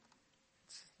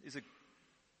Is it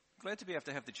glad to be able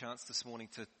to have the chance this morning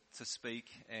to speak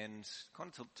and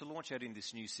kind of to launch out in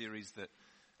this new series that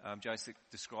Jason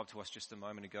described to us just a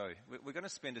moment ago. We're going to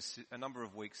spend a number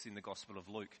of weeks in the Gospel of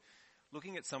Luke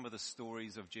looking at some of the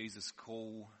stories of Jesus'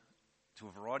 call to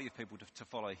a variety of people to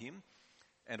follow him,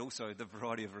 and also the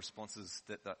variety of responses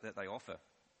that they offer.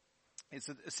 It's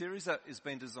a series that has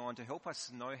been designed to help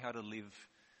us know how to live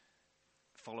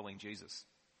following Jesus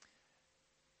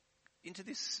into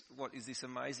what is this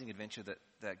amazing adventure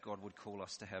that God would call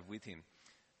us to have with him.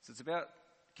 So it's about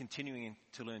continuing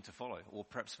to learn to follow, or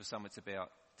perhaps for some it's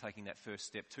about taking that first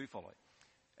step to follow.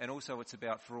 And also it's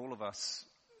about, for all of us,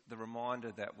 the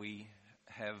reminder that we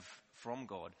have from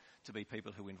God to be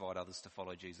people who invite others to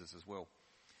follow Jesus as well.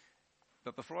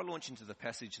 But before I launch into the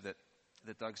passage that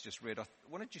Doug's just read, I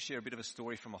wanted to share a bit of a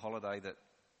story from a holiday that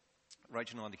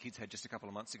Rachel and I and the kids had just a couple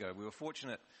of months ago. We were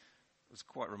fortunate. It was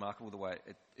quite remarkable the way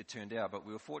it turned out, but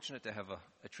we were fortunate to have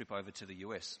a trip over to the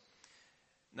US.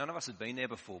 None of us had been there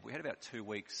before. We had about 2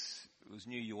 weeks. It was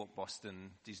New York,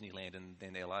 Boston, Disneyland, and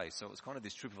then LA. So it was kind of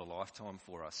this trip of a lifetime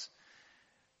for us.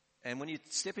 And when you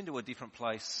step into a different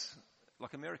place,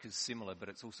 like America's similar, but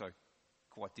it's also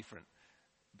quite different.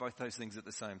 Both those things at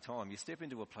the same time. You step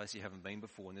into a place you haven't been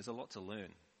before, and there's a lot to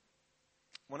learn.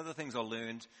 One of the things I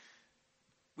learned,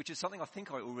 which is something I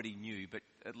think I already knew, but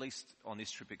at least on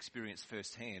this trip experienced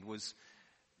firsthand, was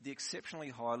the exceptionally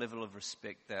high level of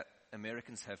respect that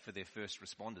Americans have for their first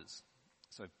responders.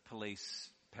 So police,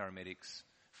 paramedics,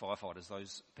 firefighters,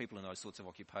 those people in those sorts of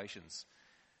occupations.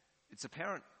 It's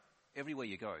apparent everywhere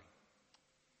you go.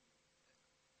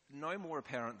 No more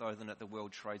apparent, though, than at the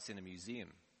World Trade Center Museum.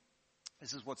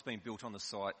 This is what's been built on the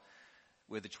site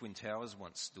where the Twin Towers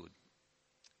once stood.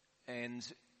 And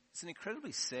it's an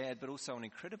incredibly sad, but also an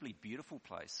incredibly beautiful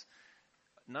place.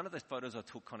 None of the photos I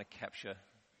took kind of capture,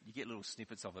 you get little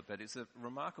snippets of it, but it's a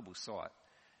remarkable site.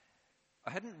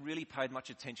 I hadn't really paid much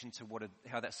attention to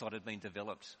how that site had been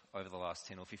developed over the last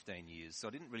 10 or 15 years, so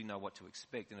I didn't really know what to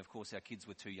expect. And of course, our kids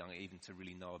were too young even to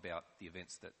really know about the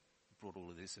events that brought all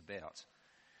of this about.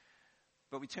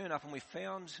 But we turned up and we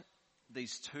found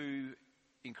these two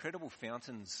incredible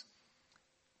fountains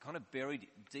kind of buried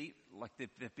deep, like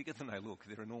they're bigger than they look.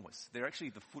 They're enormous. They're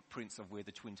actually the footprints of where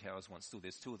the Twin Towers once stood.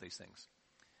 There's 2 of these things.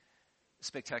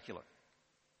 Spectacular.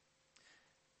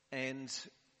 And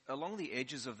along the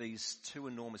edges of these 2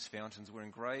 enormous fountains were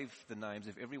engraved the names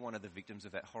of every one of the victims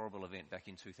of that horrible event back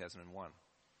in 2001.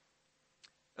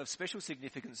 Of special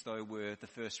significance, though, were the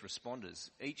first responders,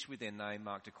 each with their name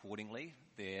marked accordingly.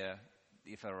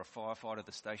 If they were a firefighter,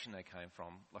 the station they came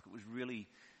from, like it was really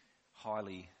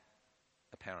highly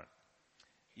apparent.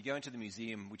 You go into the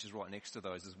museum, which is right next to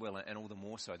those as well, and all the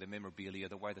more so, the memorabilia,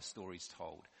 the way the story's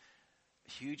told.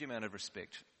 A huge amount of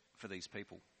respect for these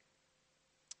people.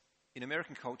 In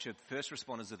American culture, first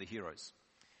responders are the heroes.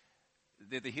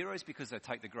 They're the heroes because they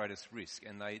take the greatest risk,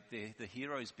 and they're the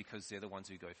heroes because they're the ones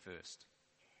who go first.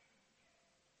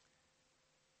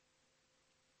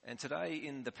 And today,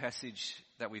 in the passage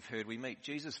that we've heard, we meet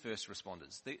Jesus' first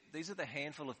responders. These are the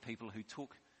handful of people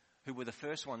who were the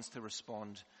first ones to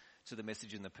respond to the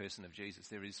message in the person of Jesus.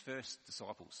 They're his first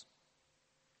disciples.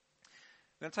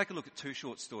 We're going to take a look at 2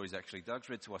 short stories, actually. Doug's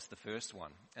read to us the first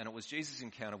one, and it was Jesus'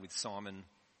 encounter with Simon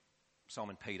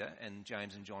Peter and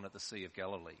James and John at the Sea of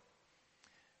Galilee.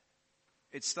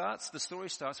 The story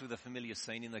starts with a familiar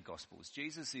scene in the Gospels.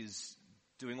 Jesus is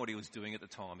doing what he was doing at the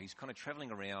time. He's kind of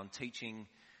travelling around teaching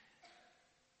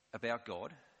about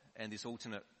God and this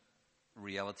alternate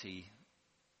reality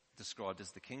described as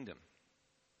the kingdom.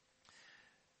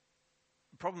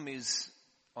 The problem is,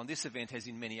 on this event, as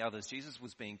in many others, Jesus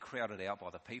was being crowded out by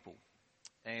the people.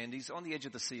 And he's on the edge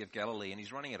of the Sea of Galilee and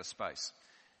he's running out of space.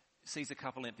 Sees a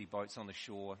couple empty boats on the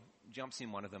shore, jumps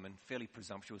in one of them and fairly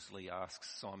presumptuously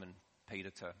asks Simon Peter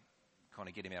to kind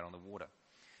of get him out on the water.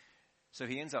 So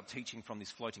he ends up teaching from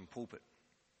this floating pulpit.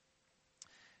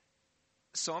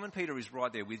 Simon Peter is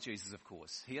right there with Jesus, of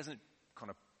course. He hasn't kind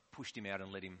of pushed him out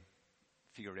and let him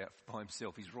figure it out by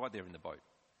himself. He's right there in the boat.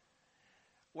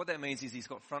 What that means is he's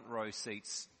got front row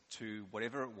seats to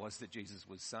whatever it was that Jesus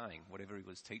was saying, whatever he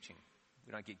was teaching.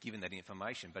 We don't get given that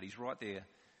information, but he's right there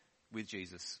with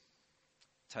Jesus,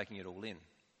 taking it all in.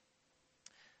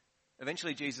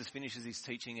 Eventually Jesus finishes his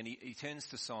teaching and he turns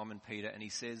to Simon Peter and he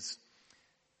says,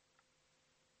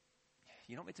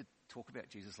 "You're not meant to talk about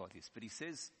Jesus like this," but he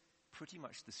says pretty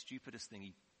much the stupidest thing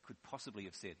he could possibly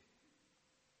have said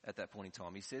at that point in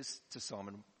time. He says to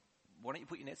Simon, "Why don't you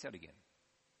put your nets out again?"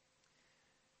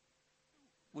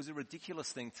 It was a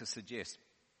ridiculous thing to suggest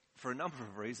for a number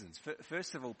of reasons.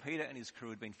 First of all, Peter and his crew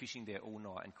had been fishing there all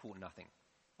night and caught nothing.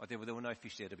 Like there were no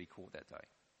fish there to be caught that day.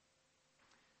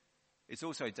 It's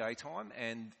also daytime,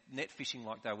 and net fishing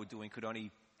like they were doing could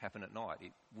only happen at night.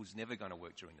 It was never going to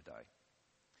work during the day.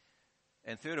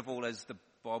 And third of all, as the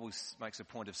Bible makes a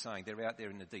point of saying, they're out there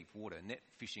in the deep water. Net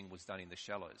fishing was done in the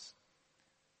shallows.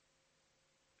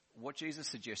 What Jesus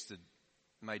suggested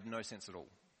made no sense at all.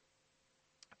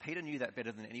 Peter knew that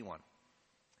better than anyone.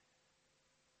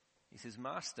 He says,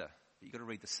 Master, but you've got to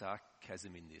read the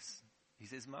sarcasm in this. He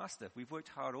says, Master, we've worked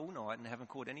hard all night and haven't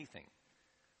caught anything.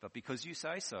 But because you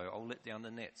say so, I'll let down the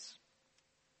nets.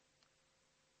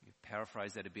 You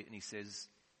paraphrase that a bit, and he says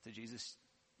to Jesus,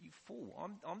 you fool,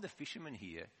 I'm the fisherman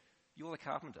here. You're the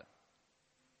carpenter.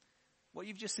 What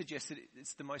you've just suggested,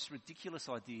 it's the most ridiculous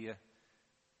idea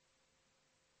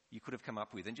you could have come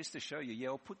up with. And just to show you, yeah,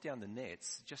 I'll put down the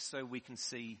nets just so we can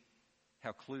see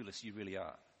how clueless you really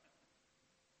are.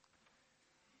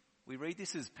 We read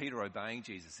this as Peter obeying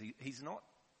Jesus. He's not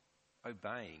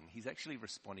obeying. He's actually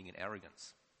responding in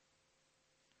arrogance.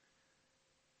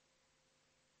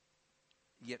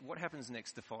 Yet what happens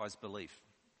next defies belief,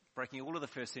 breaking all of the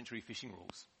first century fishing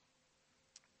rules.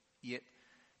 Yet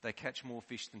they catch more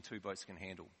fish than two boats can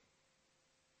handle.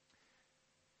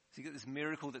 So you get this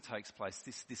miracle that takes place,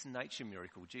 this nature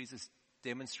miracle. Jesus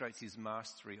demonstrates his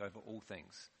mastery over all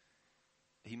things.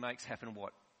 He makes happen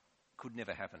what could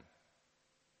never happen.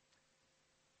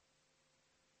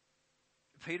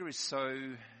 Peter is so,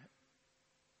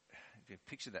 if you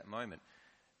picture that moment,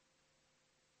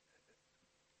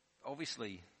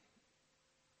 obviously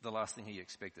the last thing he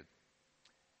expected.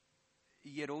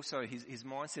 Yet also his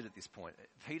mindset at this point.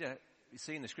 Peter, you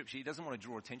see in the scripture, he doesn't want to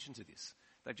draw attention to this.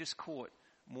 They've just caught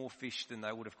more fish than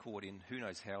they would have caught in who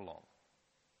knows how long.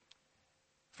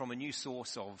 From a new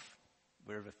source of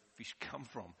wherever fish come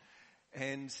from.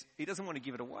 And he doesn't want to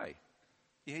give it away.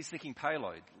 He's thinking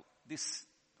payload. This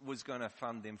was going to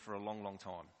fund them for a long, long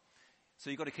time.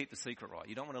 So you've got to keep the secret right.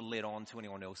 You don't want to let on to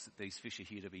anyone else that these fish are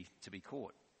here to be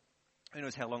caught. Who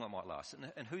knows how long it might last.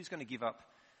 And who's going to give up,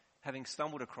 having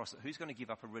stumbled across it, who's going to give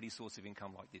up a ready source of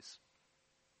income like this?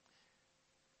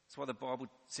 That's why the Bible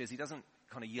says he doesn't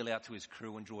kind of yell out to his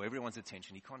crew and draw everyone's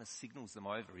attention. He kind of signals them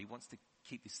over. He wants to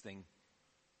keep this thing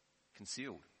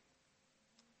concealed.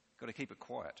 Got to keep it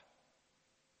quiet.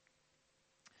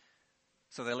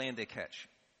 So they land their catch.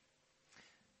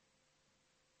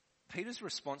 Peter's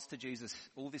response to Jesus,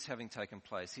 all this having taken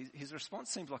place, his response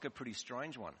seems like a pretty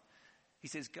strange one. He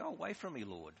says, "Go away from me,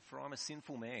 Lord, for I'm a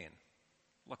sinful man."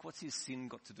 Like, what's his sin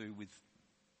got to do with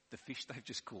the fish they've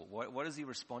just caught? Why does he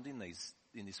respond in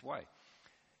this way?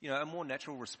 You know, a more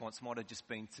natural response might have just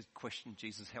been to question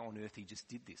Jesus how on earth he just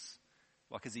did this.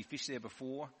 Like, has he fished there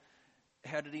before?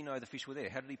 How did he know the fish were there?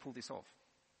 How did he pull this off?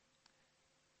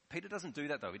 Peter doesn't do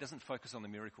that, though. He doesn't focus on the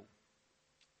miracle.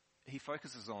 He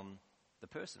focuses on the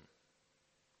person.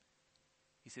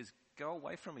 He says, "Go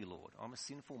away from me, Lord. I'm a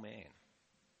sinful man."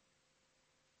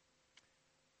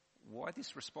 Why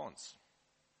this response?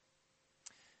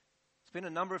 There's been a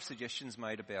number of suggestions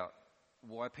made about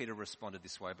why Peter responded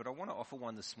this way, but I want to offer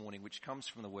one this morning which comes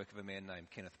from the work of a man named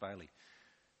Kenneth Bailey.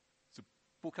 It's a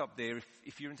book up there.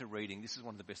 If you're into reading, this is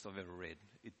one of the best I've ever read.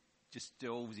 It just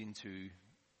delves into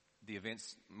the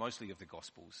events, mostly of the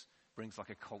Gospels, brings like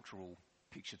a cultural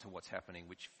picture to what's happening,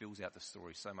 which fills out the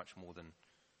story so much more than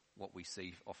what we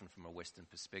see often from a Western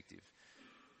perspective.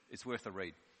 It's worth a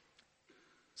read.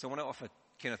 So I want to offer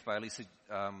Kenneth Bailey's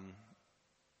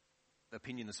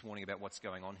opinion this morning about what's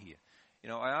going on here. You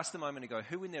know, I asked a moment ago,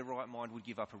 who in their right mind would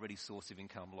give up a ready source of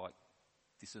income like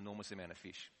this enormous amount of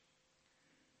fish?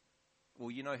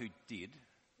 Well, you know who did,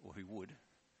 or who would.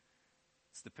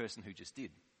 It's the person who just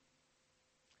did.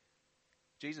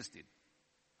 Jesus did.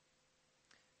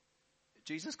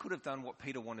 Jesus could have done what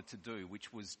Peter wanted to do,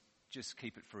 which was just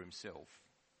keep it for himself.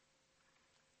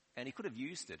 And he could have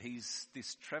used it. He's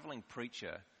this travelling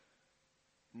preacher,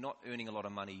 not earning a lot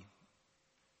of money,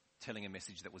 telling a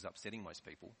message that was upsetting most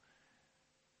people.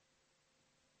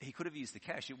 He could have used the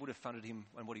cash. It would have funded him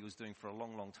and what he was doing for a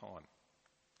long, long time.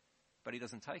 But he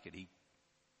doesn't take it. He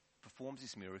performs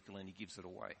this miracle and he gives it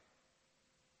away.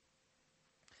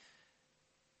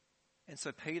 And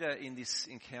so Peter, in this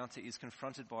encounter, is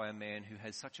confronted by a man who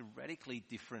has such a radically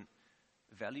different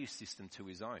value system to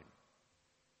his own.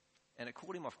 And it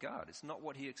caught him off guard. It's not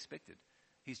what he expected.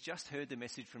 He's just heard the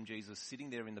message from Jesus sitting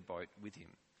there in the boat with him.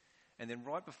 And then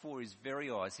right before his very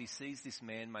eyes, he sees this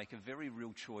man make a very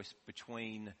real choice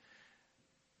between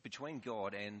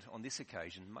God and, on this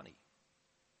occasion, money.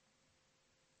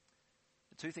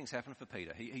 The two things happen for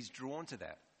Peter. He's drawn to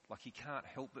that. Like, he can't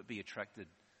help but be attracted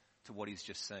to what he's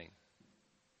just seen.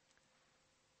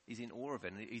 He's in awe of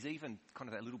it, and he's even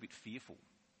kind of a little bit fearful.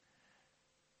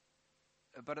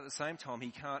 But at the same time, he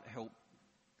can't help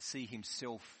see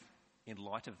himself in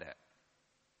light of that.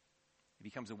 He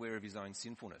becomes aware of his own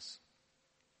sinfulness.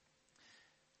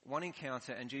 One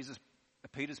encounter and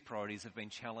Peter's priorities have been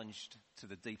challenged to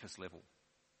the deepest level.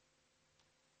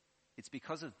 It's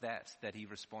because of that he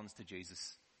responds to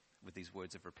Jesus with these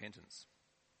words of repentance.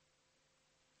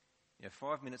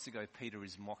 5 minutes ago, Peter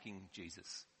is mocking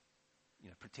Jesus,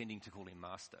 pretending to call him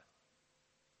master.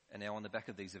 And now on the back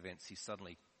of these events, he's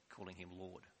suddenly calling him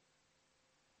Lord.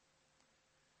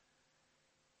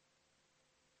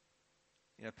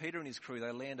 Peter and his crew,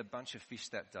 they land a bunch of fish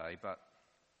that day, but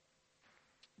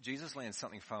Jesus lands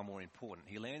something far more important.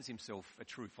 He lands himself a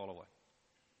true follower.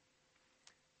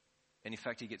 And in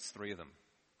fact, he gets 3 of them,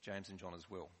 James and John as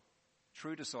well.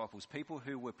 True disciples, people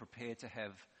who were prepared to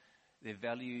have their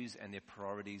values and their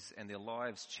priorities and their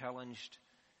lives challenged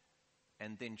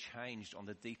and then changed on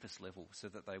the deepest level so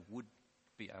that they would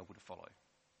be able to follow,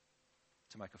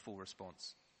 to make a full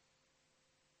response.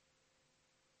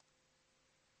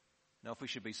 Now, if we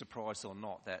should be surprised or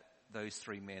not that those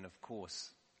 3 men, of course,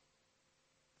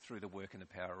 through the work and the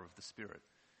power of the Spirit,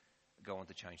 go on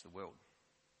to change the world.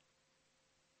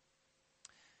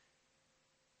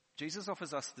 Jesus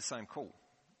offers us the same call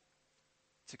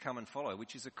to come and follow,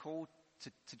 which is a call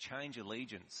to change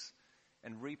allegiance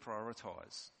and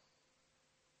reprioritise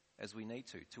as we need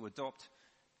to adopt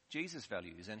Jesus'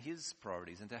 values and his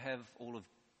priorities and to have all of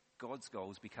God's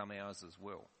goals become ours as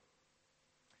well.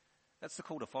 That's the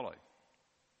call to follow.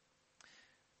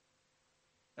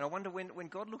 And I wonder when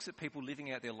God looks at people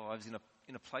living out their lives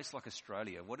in a place like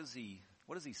Australia, what does he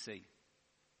see?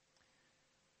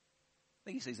 I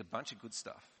think he sees a bunch of good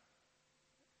stuff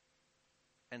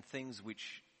and things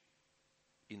which,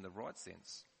 in the right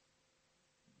sense,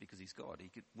 because he's God,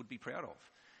 would be proud of.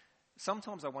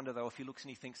 Sometimes I wonder though if he looks and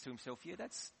he thinks to himself, yeah,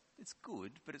 it's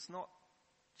good, but it's not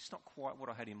quite what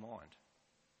I had in mind.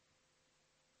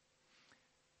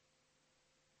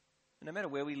 And no matter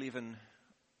where we live and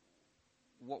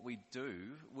what we do,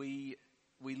 we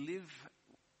live,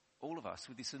 all of us,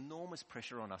 with this enormous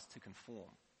pressure on us to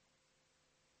conform.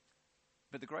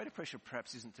 But the greater pressure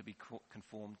perhaps isn't to be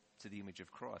conformed to the image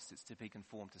of Christ, it's to be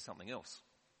conformed to something else,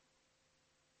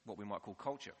 what we might call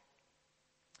culture.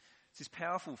 It's this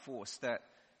powerful force that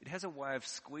it has a way of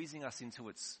squeezing us into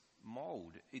its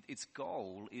mould. Its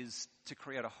goal is to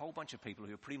create a whole bunch of people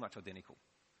who are pretty much identical.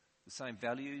 The same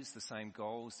values, the same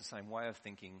goals, the same way of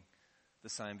thinking, the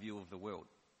same view of the world.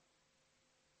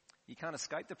 You can't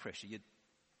escape the pressure. You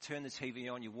turn the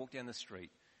TV on, you walk down the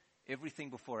street, everything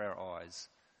before our eyes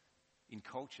in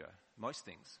culture, most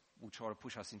things, will try to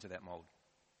push us into that mould,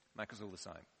 make us all the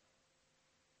same.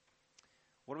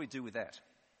 What do we do with that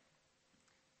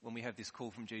when we have this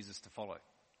call from Jesus to follow?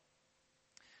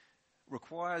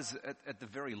 Requires, at the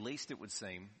very least it would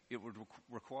seem, it would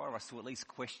require us to at least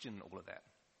question all of that,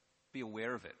 be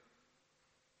aware of it,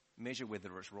 measure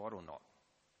whether it's right or not.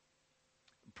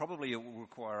 Probably it will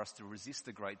require us to resist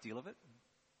a great deal of it.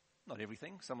 Not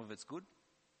everything, some of it's good,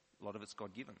 a lot of it's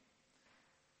God-given.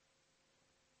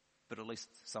 But at least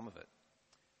some of it.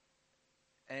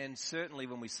 And certainly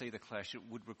when we see the clash, it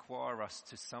would require us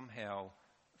to somehow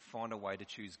find a way to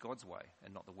choose God's way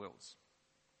and not the world's.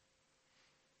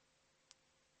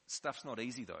 Stuff's not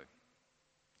easy though.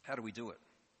 How do we do it?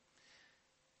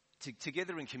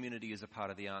 Together in community is a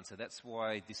part of the answer. That's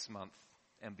why this month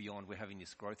and beyond we're having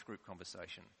this growth group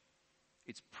conversation.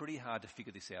 It's pretty hard to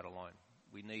figure this out alone.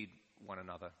 We need one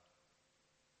another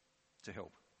to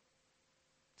help,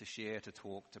 to share, to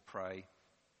talk, to pray,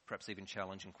 perhaps even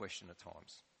challenge and question at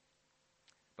times.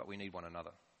 But we need one another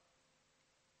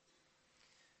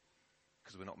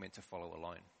because we're not meant to follow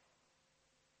alone.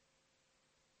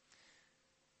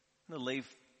 I'm going to leave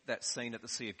that scene at the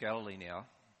Sea of Galilee now.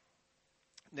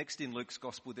 Next in Luke's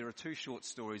Gospel, there are 2 short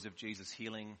stories of Jesus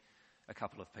healing a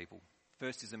couple of people.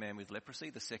 First is a man with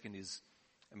leprosy. The second is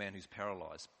a man who's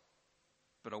paralysed.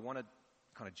 But I want to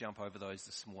kind of jump over those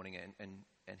this morning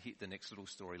and hit the next little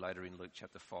story later in Luke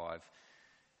chapter 5.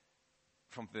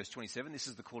 From verse 27, this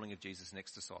is the calling of Jesus'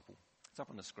 next disciple. It's up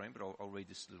on the screen, but I'll read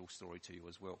this little story to you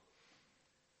as well.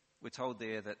 We're told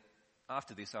there that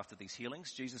after these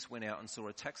healings, Jesus went out and saw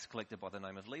a tax collector by the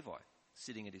name of Levi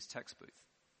sitting at his tax booth.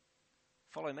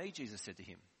 "Follow me," Jesus said to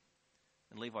him.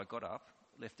 And Levi got up,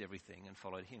 left everything, and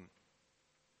followed him.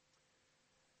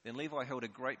 Then Levi held a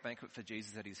great banquet for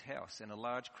Jesus at his house, and a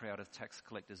large crowd of tax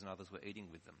collectors and others were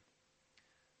eating with them.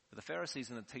 But the Pharisees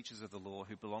and the teachers of the law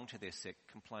who belonged to their sect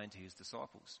complained to his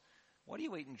disciples, "Why do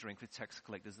you eat and drink with tax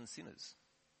collectors and sinners?"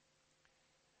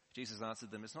 Jesus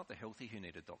answered them, "It's not the healthy who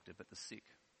need a doctor, but the sick.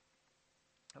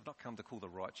 I've not come to call the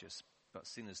righteous, but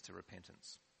sinners to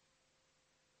repentance."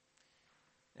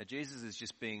 Now Jesus is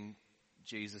just being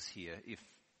Jesus here. If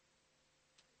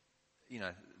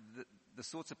the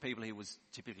sorts of people he was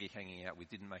typically hanging out with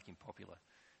didn't make him popular.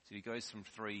 So he goes from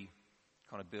 3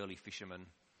 kind of burly fishermen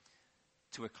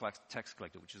to a tax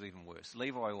collector, which is even worse.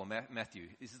 Levi or Matthew,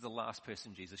 this is the last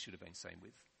person Jesus should have been seen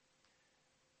with.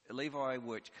 Levi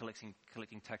worked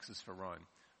collecting taxes for Rome.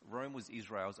 Rome was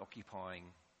Israel's occupying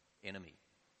enemy.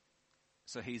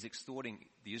 So he's extorting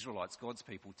the Israelites, God's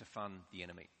people, to fund the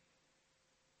enemy.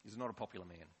 He's not a popular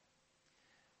man.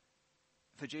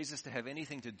 For Jesus to have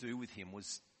anything to do with him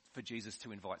was for Jesus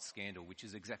to invite scandal, which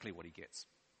is exactly what he gets.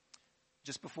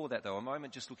 Just before that, though, a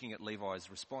moment just looking at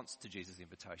Levi's response to Jesus'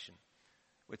 invitation.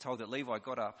 We're told that Levi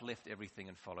got up, left everything,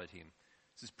 and followed him.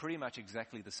 This is pretty much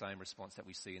exactly the same response that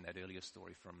we see in that earlier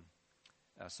story from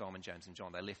Simon, James, and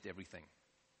John. They left everything.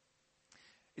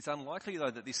 It's unlikely,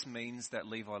 though, that this means that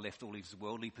Levi left all his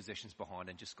worldly possessions behind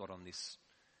and just got on this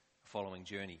following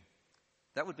journey.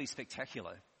 That would be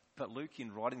spectacular, but Luke,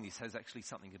 in writing this, has actually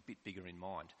something a bit bigger in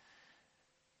mind.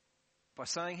 By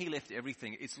saying he left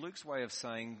everything, it's Luke's way of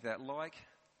saying that, like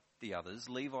the others,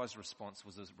 Levi's response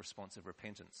was a response of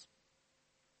repentance.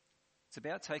 It's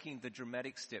about taking the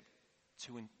dramatic step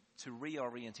to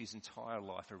reorient his entire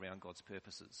life around God's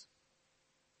purposes.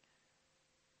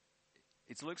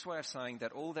 It's Luke's way of saying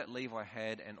that all that Levi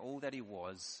had and all that he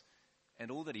was and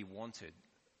all that he wanted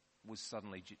was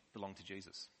suddenly belonged to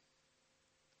Jesus.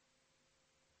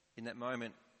 In that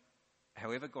moment,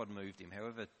 however God moved him,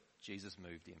 however Jesus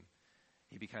moved him,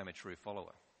 he became a true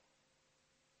follower.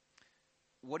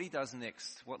 What he does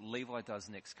next, what Levi does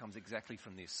next, comes exactly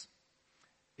from this.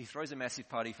 He throws a massive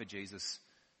party for Jesus.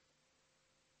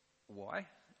 Why?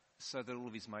 So that all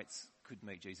of his mates could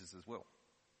meet Jesus as well.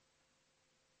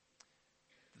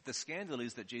 The scandal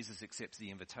is that Jesus accepts the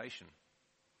invitation.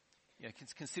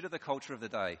 Consider the culture of the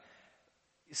day.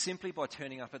 Simply by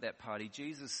turning up at that party,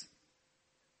 Jesus,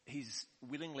 he's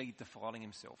willingly defiling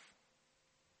himself.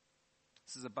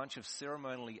 This is a bunch of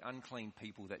ceremonially unclean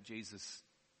people that Jesus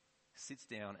sits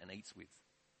down and eats with.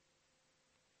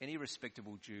 Any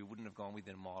respectable Jew wouldn't have gone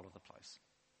within a mile of the place.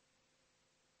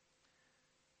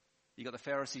 You got the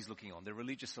Pharisees looking on, the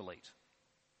religious elite.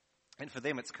 And for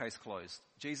them, it's case closed.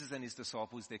 Jesus and his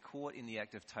disciples, they're caught in the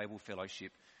act of table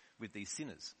fellowship with these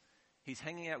sinners. He's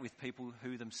hanging out with people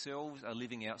who themselves are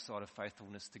living outside of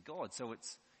faithfulness to God. So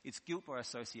it's guilt by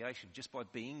association, just by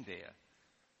being there.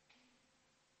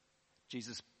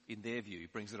 Jesus, in their view,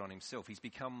 brings it on himself. He's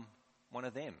become one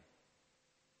of them.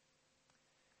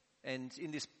 And in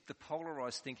this, the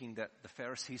polarized thinking that the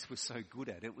Pharisees were so good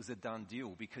at, it was a done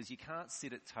deal, because you can't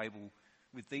sit at table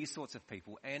with these sorts of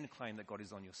people and claim that God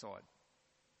is on your side.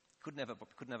 Couldn't have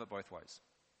it both ways.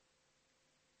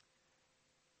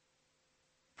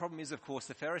 Problem is, of course,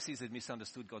 the Pharisees had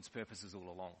misunderstood God's purposes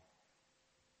all along.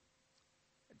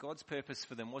 God's purpose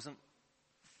for them wasn't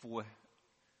for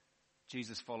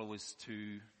Jesus' followers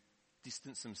to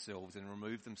distance themselves and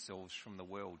remove themselves from the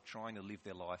world, trying to live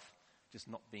their life just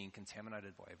not being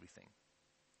contaminated by everything.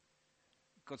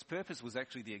 God's purpose was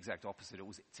actually the exact opposite. It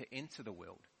was to enter the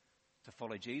world, to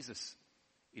follow Jesus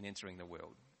in entering the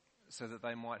world, so that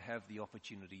they might have the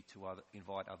opportunity to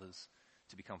invite others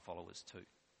to become followers too.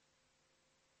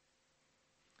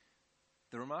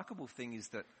 The remarkable thing is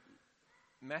that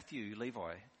Matthew,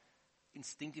 Levi,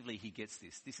 instinctively he gets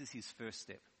this. This is his first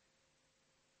step.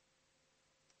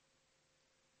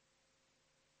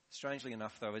 Strangely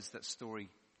enough, though, as that story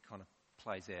kind of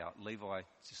plays out, Levi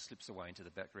just slips away into the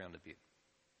background a bit.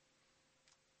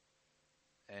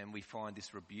 And we find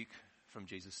this rebuke from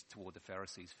Jesus toward the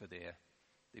Pharisees for their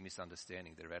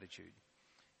misunderstanding, their attitude.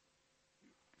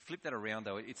 Flip that around,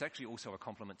 though, it's actually also a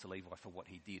compliment to Levi for what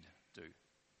he did do.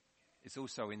 It's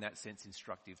also, in that sense,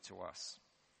 instructive to us.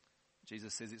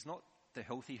 Jesus says it's not the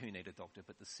healthy who need a doctor,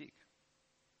 but the sick.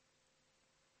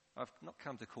 I've not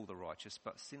come to call the righteous,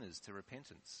 but sinners to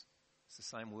repentance. It's the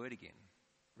same word again,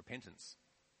 repentance.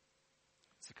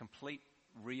 It's a complete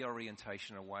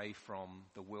reorientation away from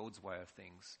the world's way of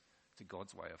things to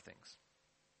God's way of things.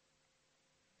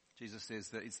 Jesus says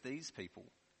that it's these people,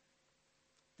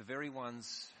 the very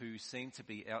ones who seem to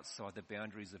be outside the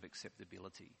boundaries of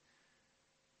acceptability,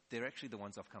 they're actually the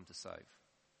ones I've come to save.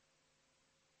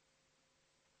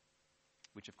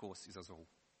 Which, of course, is us all.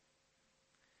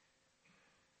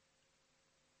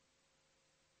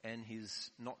 And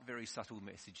his not very subtle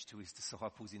message to his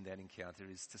disciples in that encounter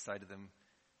is to say to them,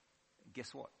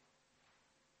 guess what?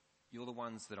 You're the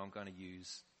ones that I'm going to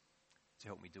use to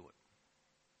help me do it.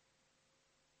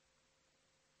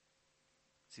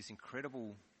 It's this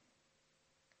incredible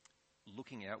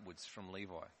looking outwards from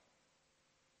Levi.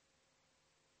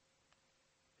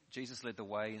 Jesus led the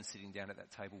way in sitting down at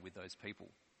that table with those people.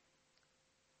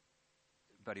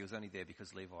 But he was only there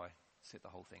because Levi set the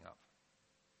whole thing up.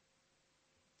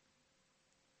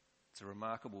 It's a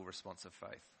remarkable response of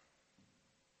faith.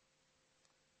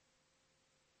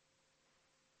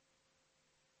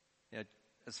 Now,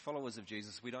 as followers of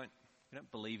Jesus, we don't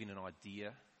believe in an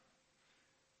idea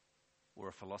or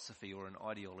a philosophy or an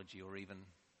ideology or even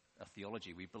a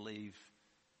theology. We believe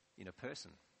in a person.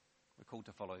 We're called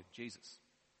to follow Jesus.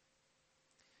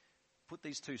 Put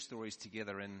these two stories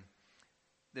together and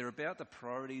they're about the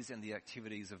priorities and the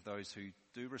activities of those who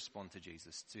do respond to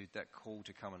Jesus, to that call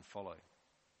to come and follow.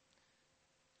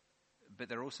 But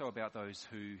they're also about those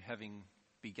who, having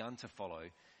begun to follow,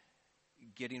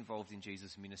 get involved in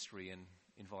Jesus' ministry and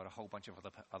invite a whole bunch of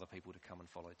other people to come and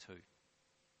follow too.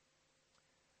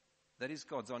 That is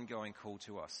God's ongoing call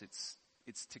to us.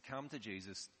 It's to come to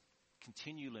Jesus,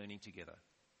 continue learning together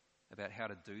about how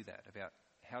to do that, about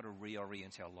how to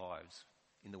reorient our lives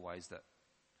in the ways that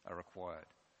are required,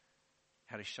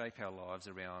 how to shape our lives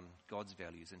around God's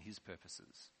values and his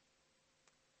purposes,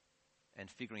 and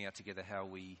figuring out together how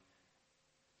we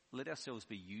let ourselves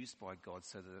be used by God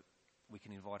so that we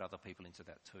can invite other people into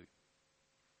that too.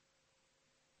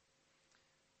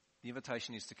 The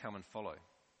invitation is to come and follow.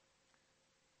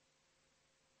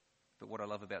 But what I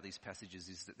love about these passages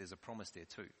is that there's a promise there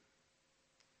too.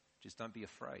 Just don't be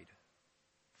afraid.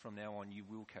 From now on, you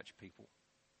will catch people.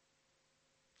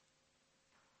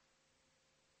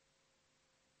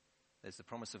 There's the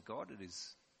promise of God. It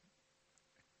is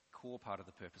a core part of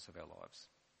the purpose of our lives.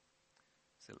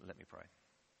 So let me pray.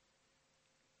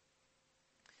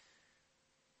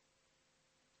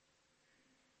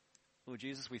 Lord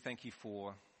Jesus, we thank you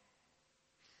for,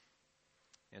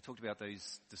 talked about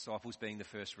those disciples being the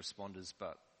first responders,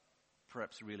 but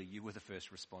perhaps really you were the first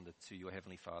responder to your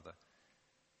Heavenly Father,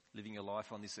 living your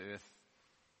life on this earth,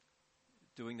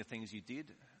 doing the things you did,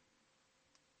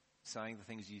 saying the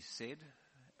things you said,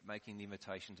 making the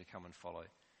invitation to come and follow.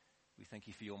 We thank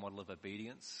you for your model of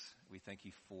obedience. We thank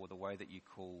you for the way that you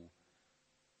call,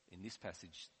 in this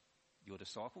passage, your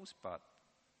disciples, but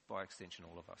by extension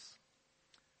all of us,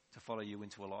 to follow you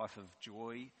into a life of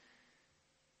joy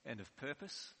and of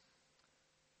purpose,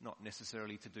 not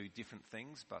necessarily to do different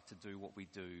things, but to do what we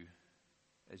do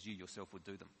as you yourself would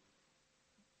do them.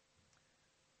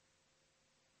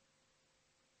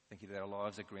 Thank you that our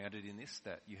lives are grounded in this,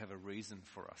 that you have a reason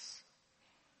for us,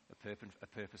 a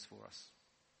purpose for us,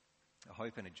 a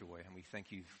hope and a joy. And we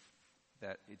thank you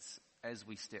that it's as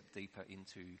we step deeper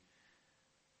into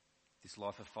this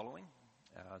life of following,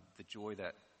 the joy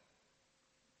that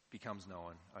becomes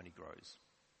known only grows.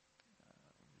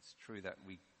 It's true that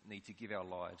we need to give our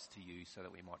lives to you so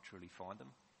that we might truly find them.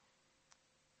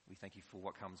 We thank you for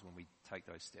what comes when we take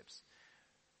those steps.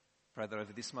 Pray that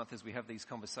over this month as we have these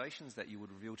conversations that you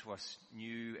would reveal to us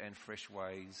new and fresh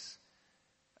ways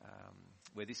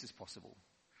where this is possible.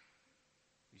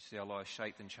 You see our lives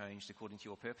shaped and changed according to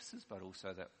your purposes, but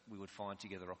also that we would find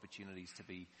together opportunities to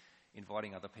be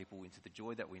inviting other people into the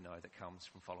joy that we know that comes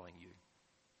from following you.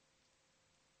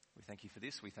 We thank you for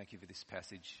this. We thank you for this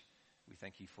passage. We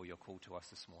thank you for your call to us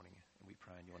this morning, and we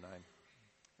pray in your name.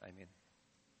 Amen.